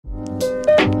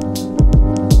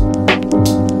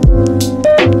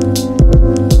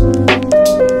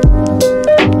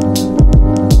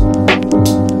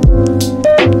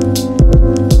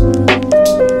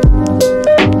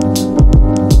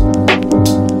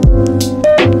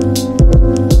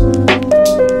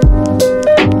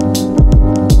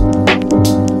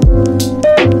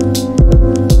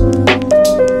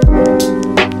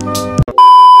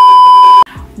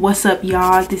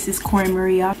y'all? This is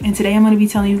KoriMaria, and today I'm going to be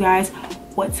telling you guys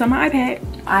what's on my iPad.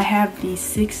 I have the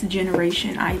 6th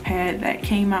generation iPad that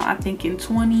came out, I think, in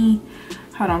hold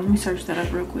on, let me search that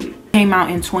up real quick. Came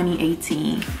out in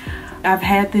 2018. I've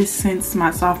had this since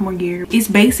my sophomore year. It's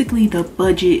basically the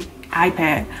budget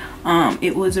iPad.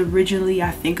 It was originally,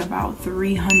 I think, about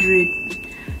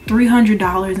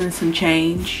 $300 and some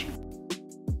change.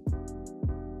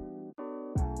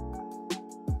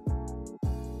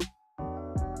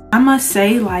 I must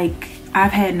say, like,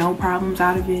 I've had no problems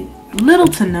out of it, little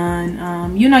to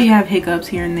none. You know, you have hiccups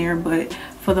here and there, but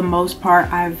for the most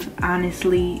part, I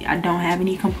don't have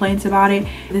any complaints about it.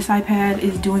 This iPad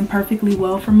is doing perfectly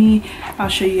well for me. I'll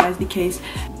show you guys the case.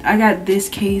 I got this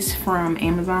case from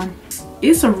Amazon.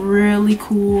 It's a really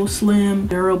cool, slim,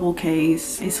 durable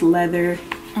case. It's leather.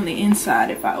 On the inside,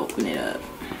 if I open it up,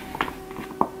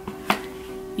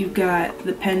 you've got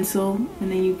the pencil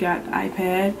and then you've got the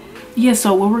iPad. Yeah,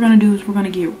 so what we're gonna do is we're gonna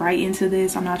get right into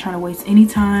this. I'm not trying to waste any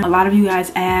time. A lot of you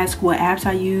guys ask what apps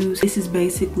I use. This is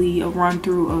basically a run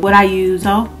through of what I use.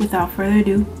 So without further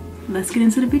ado, let's get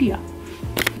into the video.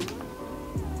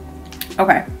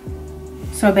 Okay,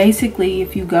 so basically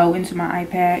if you go into my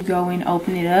iPad, go and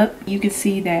open it up, you can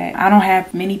see that I don't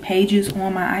have many pages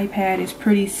on my iPad. It's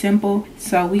pretty simple.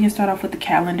 So we can start off with the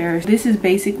calendar. This is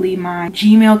basically my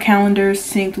Gmail calendar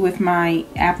synced with my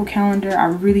Apple calendar. I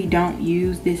really don't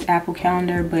use this Apple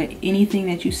calendar, but anything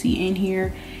that you see in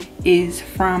here is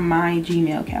from my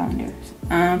Gmail calendar.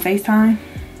 FaceTime.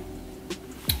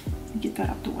 Get that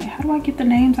out the way. How do I get the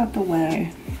names out the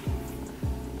way?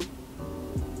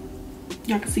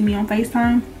 Y'all can see me on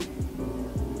FaceTime,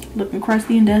 looking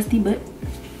crusty and dusty, but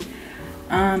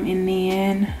and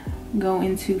then go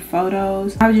into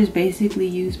photos. I would just basically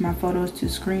use my photos to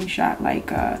screenshot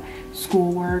like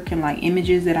schoolwork and like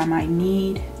images that I might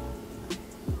need.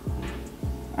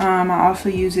 I also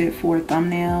use it for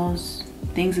thumbnails,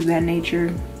 things of that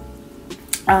nature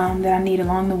that I need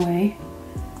along the way.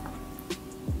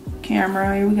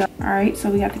 Camera, here we go. All right, so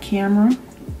we got the camera.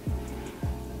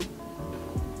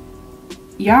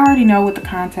 Y'all already know what the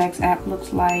contacts app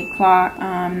looks like. Clock,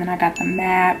 then I got the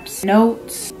maps.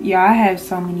 Notes, yeah, I have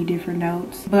so many different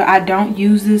notes, but I don't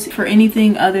use this for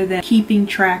anything other than keeping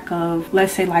track of,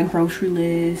 let's say, like grocery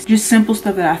lists, just simple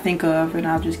stuff that I think of and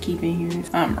I'll just keep in here.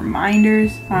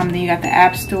 Reminders, then you got the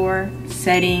app store,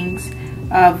 settings,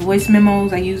 voice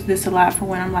memos. I use this a lot for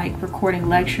when I'm like recording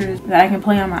lectures that I can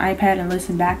play on my iPad and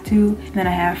listen back to. Then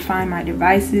I have find my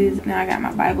devices. Now I got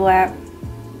my Bible app.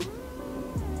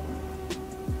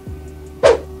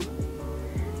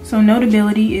 So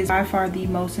Notability is by far the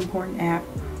most important app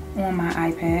on my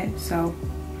iPad. So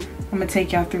I'm gonna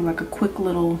take y'all through like a quick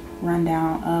little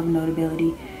rundown of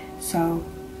Notability. So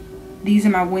these are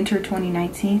my winter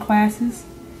 2019 classes,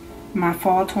 my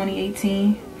fall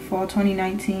 2018, fall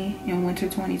 2019, and winter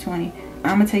 2020.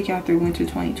 I'm gonna take y'all through winter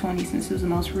 2020 since it was the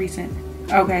most recent.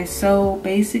 Okay, so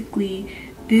basically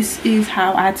this is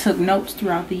how I took notes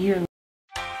throughout the year.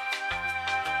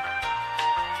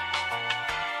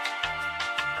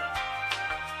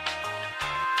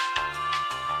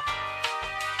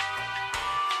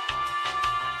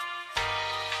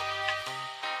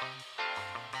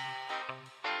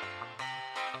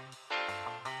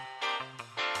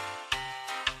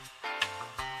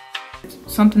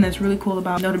 Something that's really cool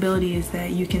about Notability is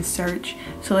that you can search.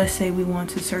 So let's say we want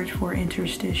to search for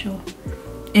interstitial,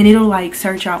 and it'll like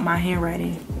search out my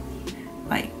handwriting.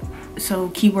 Like, so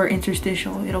keyword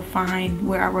interstitial, it'll find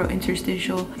where I wrote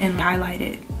interstitial and highlight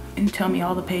it and tell me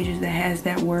all the pages that has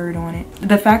that word on it.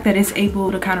 The fact that it's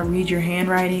able to kind of read your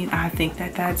handwriting, I think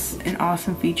that that's an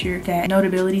awesome feature that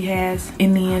Notability has.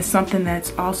 And then something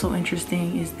that's also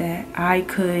interesting is that I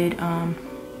could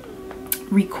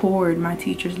record my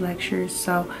teacher's lectures.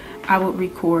 So I would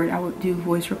do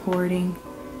voice recording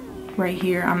right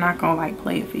here. I'm not gonna like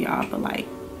play it for y'all, but like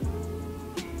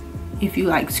if you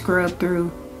like scrub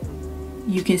through,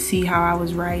 you can see how I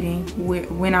was writing,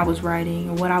 when I was writing,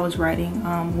 and what I was writing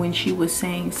when she was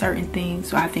saying certain things.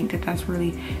 So I think that that's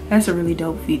a really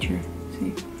dope feature.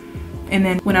 See? And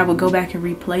then when I would go back and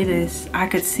replay this, I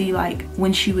could see like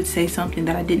when she would say something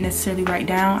that I didn't necessarily write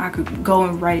down, I could go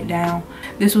and write it down.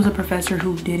 This was a professor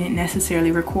who didn't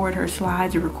necessarily record her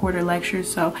slides or record her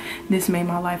lectures, so this made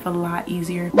my life a lot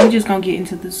easier. We're just gonna get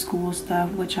into the school stuff,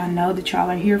 which I know that y'all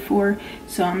are here for.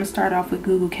 So I'm gonna start off with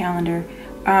Google Calendar.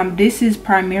 This is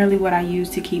primarily what I use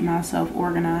to keep myself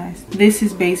organized. This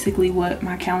is basically what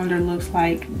my calendar looks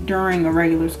like during a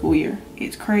regular school year.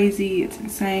 It's crazy, it's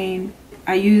insane.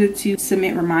 I use it to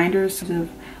submit reminders of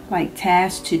like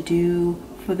tasks to do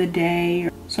for the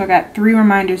day. So I got 3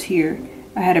 reminders here.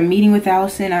 I had a meeting with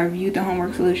Allison, I reviewed the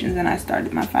homework solutions, and I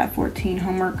started my 514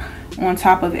 homework on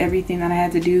top of everything that I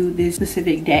had to do this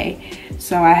specific day.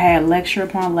 So I had lecture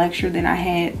upon lecture, then I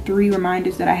had 3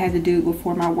 reminders that I had to do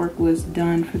before my work was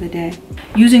done for the day.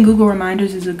 Using Google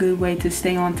Reminders is a good way to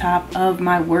stay on top of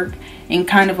my work and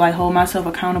kind of like hold myself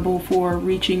accountable for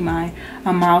reaching my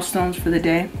milestones for the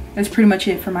day. That's pretty much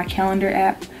it for my calendar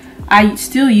app. I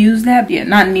still use that, but yeah,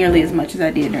 not nearly as much as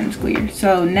I did during the school year.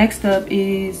 So next up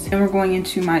is, then we're going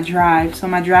into my drive. So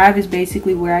my drive is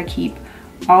basically where I keep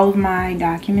all of my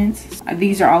documents.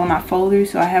 These are all of my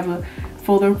folders. So I have a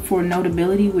folder for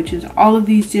Notability, which is all of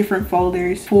these different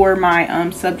folders for my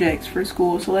subjects for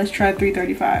school. So let's try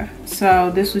 335. So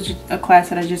this was just a class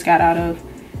that I just got out of.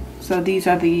 So these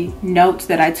are the notes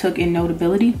that I took in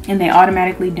Notability, and they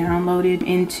automatically downloaded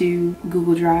into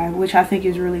Google Drive, which I think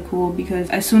is really cool because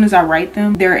as soon as I write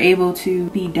them, they're able to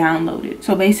be downloaded.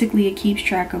 So basically it keeps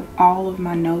track of all of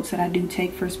my notes that I do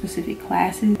take for specific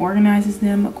classes, organizes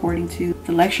them according to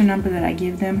the lecture number that I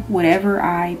give them. Whatever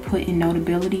I put in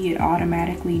Notability, it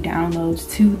automatically downloads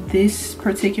to this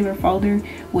particular folder,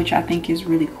 which I think is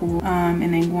really cool.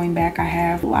 And then going back, I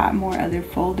have a lot more other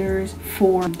folders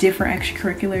for different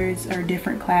extracurriculars or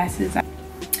different classes.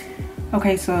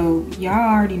 Okay, so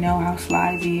y'all already know how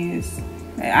Slides is.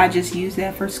 I just use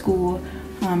that for school.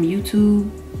 YouTube.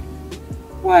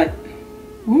 What?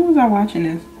 When was I watching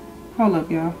this? Hold up,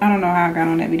 y'all. I don't know how I got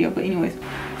on that video, but anyways.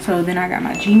 So then I got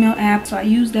my Gmail app. So I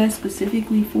use that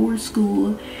specifically for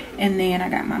school. And then I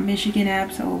got my Michigan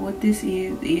app. So what this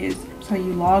is so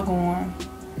you log on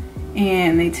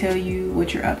and they tell you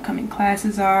what your upcoming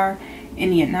classes are,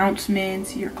 any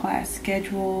announcements, your class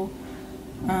schedule,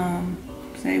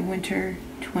 say winter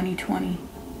 2020.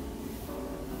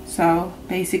 So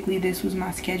basically this was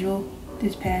my schedule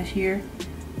this past year,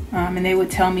 and they would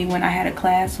tell me when I had a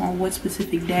class on what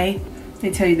specific day.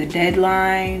 They tell you the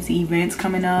deadlines, the events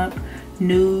coming up,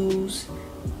 news,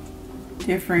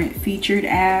 different featured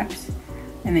apps,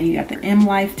 and then you got the M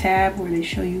Life tab where they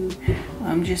show you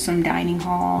just some dining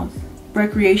halls,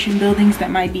 recreation buildings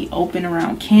that might be open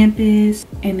around campus,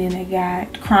 and then they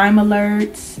got crime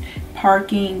alerts,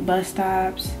 parking, bus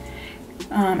stops,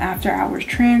 after hours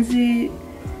transit.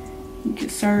 You can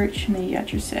search, and then you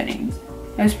got your settings.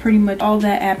 That's pretty much all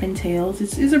that app entails.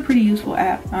 It's a pretty useful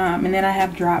app. And then I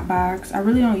have Dropbox. I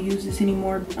really don't use this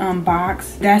anymore.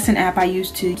 Box, that's an app I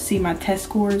used to see my test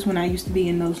scores when I used to be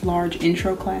in those large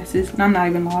intro classes, and I'm not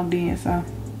even logged in. So,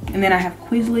 and then I have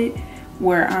Quizlet,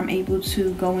 where I'm able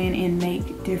to go in and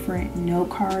make different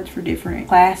note cards for different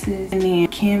classes. And then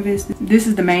Canvas, this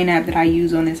is the main app that I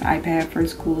use on this iPad for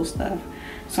school stuff.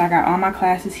 So I got all my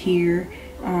classes here.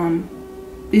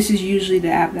 This is usually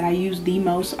the app that I use the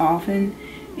most often,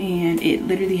 and it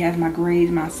literally has my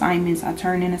grades, my assignments. I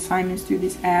turn in assignments through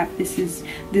this app. This is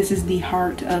the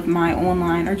heart of my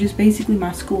online, or just basically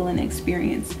my schooling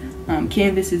experience.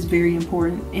 Canvas is very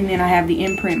important. And then I have the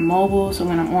Imprint mobile, so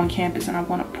when I'm on campus and I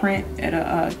want to print at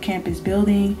a campus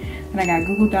building. And I got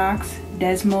Google Docs,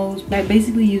 Desmos. I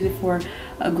basically use it for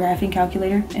a graphing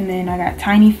calculator. And then I got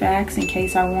Tiny Fax in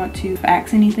case I want to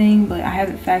fax anything, but I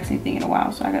haven't faxed anything in a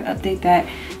while, so I got to update that.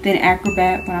 Then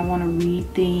Acrobat when I want to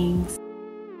read things.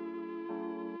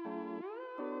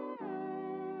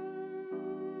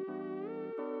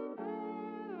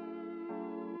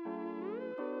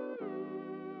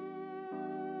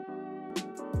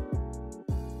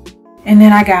 And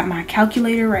then I got my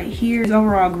calculator right here. It's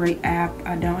overall a great app.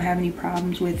 I don't have any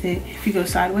problems with it. If you go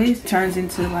sideways, it turns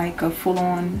into like a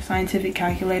full-on scientific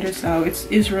calculator. So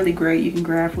it's really great. You can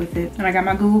graph with it. And I got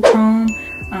my Google Chrome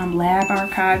lab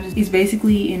archives. It's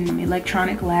basically an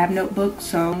electronic lab notebook.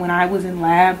 So when I was in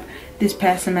lab this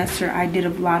past semester, I did a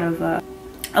lot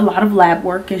of lab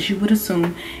work, as you would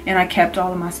assume, and I kept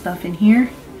all of my stuff in here.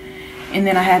 And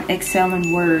then I have Excel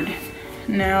and Word.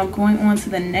 Now going on to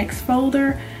the next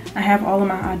folder, I have all of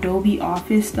my Adobe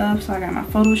Office stuff. So I got my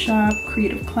Photoshop,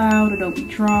 Creative Cloud, Adobe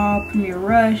Draw, Premiere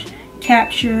Rush,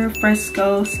 Capture,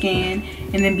 Fresco, Scan,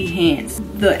 and then Behance.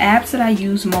 The apps that I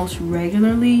use most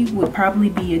regularly would probably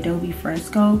be Adobe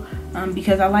Fresco,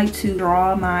 because I like to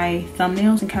draw my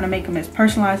thumbnails and kind of make them as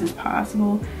personalized as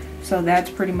possible. So that's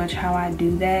pretty much how I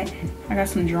do that. I got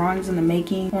some drawings in the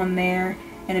making on there.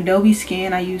 And Adobe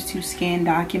Scan I use to scan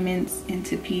documents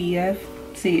into PDF.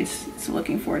 See, it's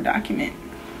looking for a document.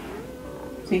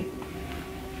 See?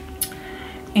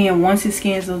 And once it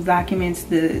scans those documents,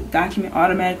 the document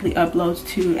automatically uploads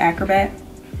to Acrobat.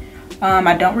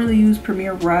 I don't really use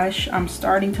Premiere Rush. I'm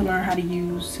starting to learn how to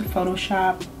use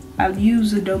Photoshop. I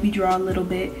use Adobe Draw a little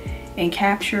bit, and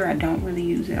Capture I don't really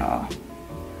use at all.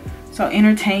 So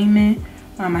entertainment,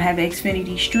 I have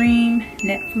Xfinity Stream,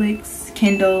 Netflix,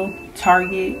 Kindle,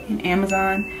 Target, and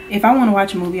Amazon. If I want to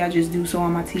watch a movie, I just do so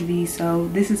on my TV. So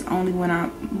this is only when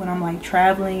I'm like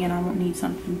traveling and I won't need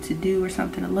something to do or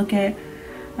something to look at.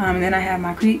 And then I have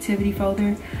my creativity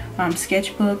folder,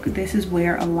 sketchbook. This is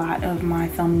where a lot of my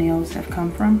thumbnails have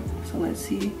come from. So let's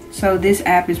see. So this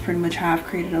app is pretty much how I've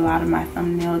created a lot of my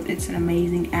thumbnails. It's an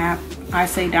amazing app. I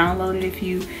say download it if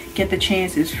you get the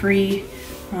chance. It's free.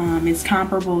 It's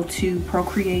comparable to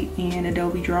Procreate and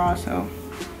Adobe Draw. So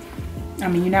I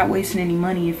mean, you're not wasting any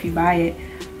money if you buy it.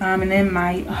 And then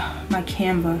my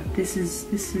Canva. This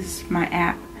is my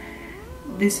app.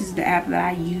 This is the app that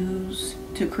I use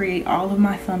to create all of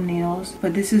my thumbnails.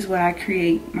 But this is what I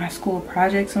create my school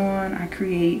projects on. I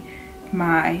create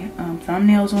my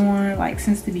thumbnails on, like,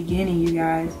 since the beginning, you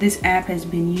guys. This app has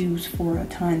been used for a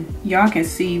ton. Y'all can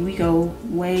see we go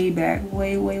way back,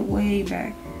 way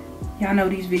back. Y'all know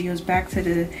these videos back to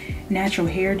the natural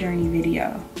hair journey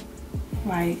video.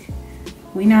 Like,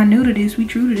 we not new to this, we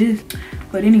true to this.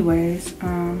 But anyways,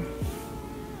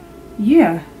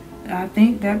 yeah, I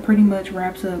think that pretty much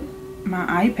wraps up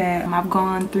my iPad. I've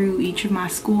gone through each of my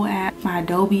school apps, my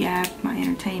Adobe app, my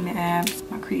entertainment apps,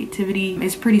 my creativity.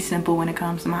 It's pretty simple when it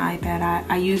comes to my iPad.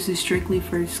 I use this strictly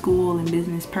for school and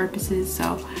business purposes,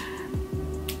 so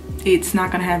it's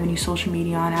not gonna have any social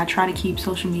media on it. I try to keep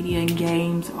social media and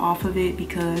games off of it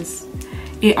because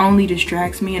it only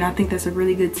distracts me, and I think that's a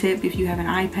really good tip. If you have an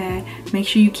iPad, make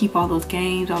sure you keep all those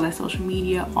games, all that social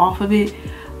media off of it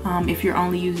if you're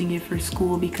only using it for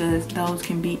school, because those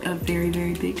can be a very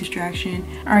big distraction.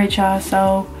 All right, y'all,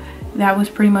 so that was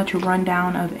pretty much a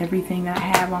rundown of everything that I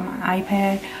have on my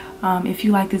iPad. If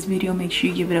you like this video, make sure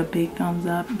you give it a big thumbs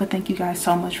up. But thank you guys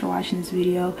so much for watching this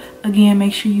video. Again,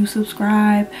 make sure you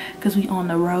subscribe because we on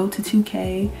the road to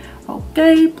 2K.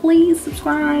 Okay, please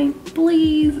subscribe,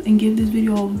 please, and give this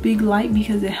video a big like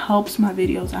because it helps my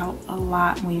videos out a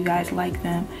lot when you guys like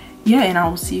them. Yeah, and I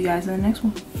will see you guys in the next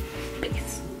one.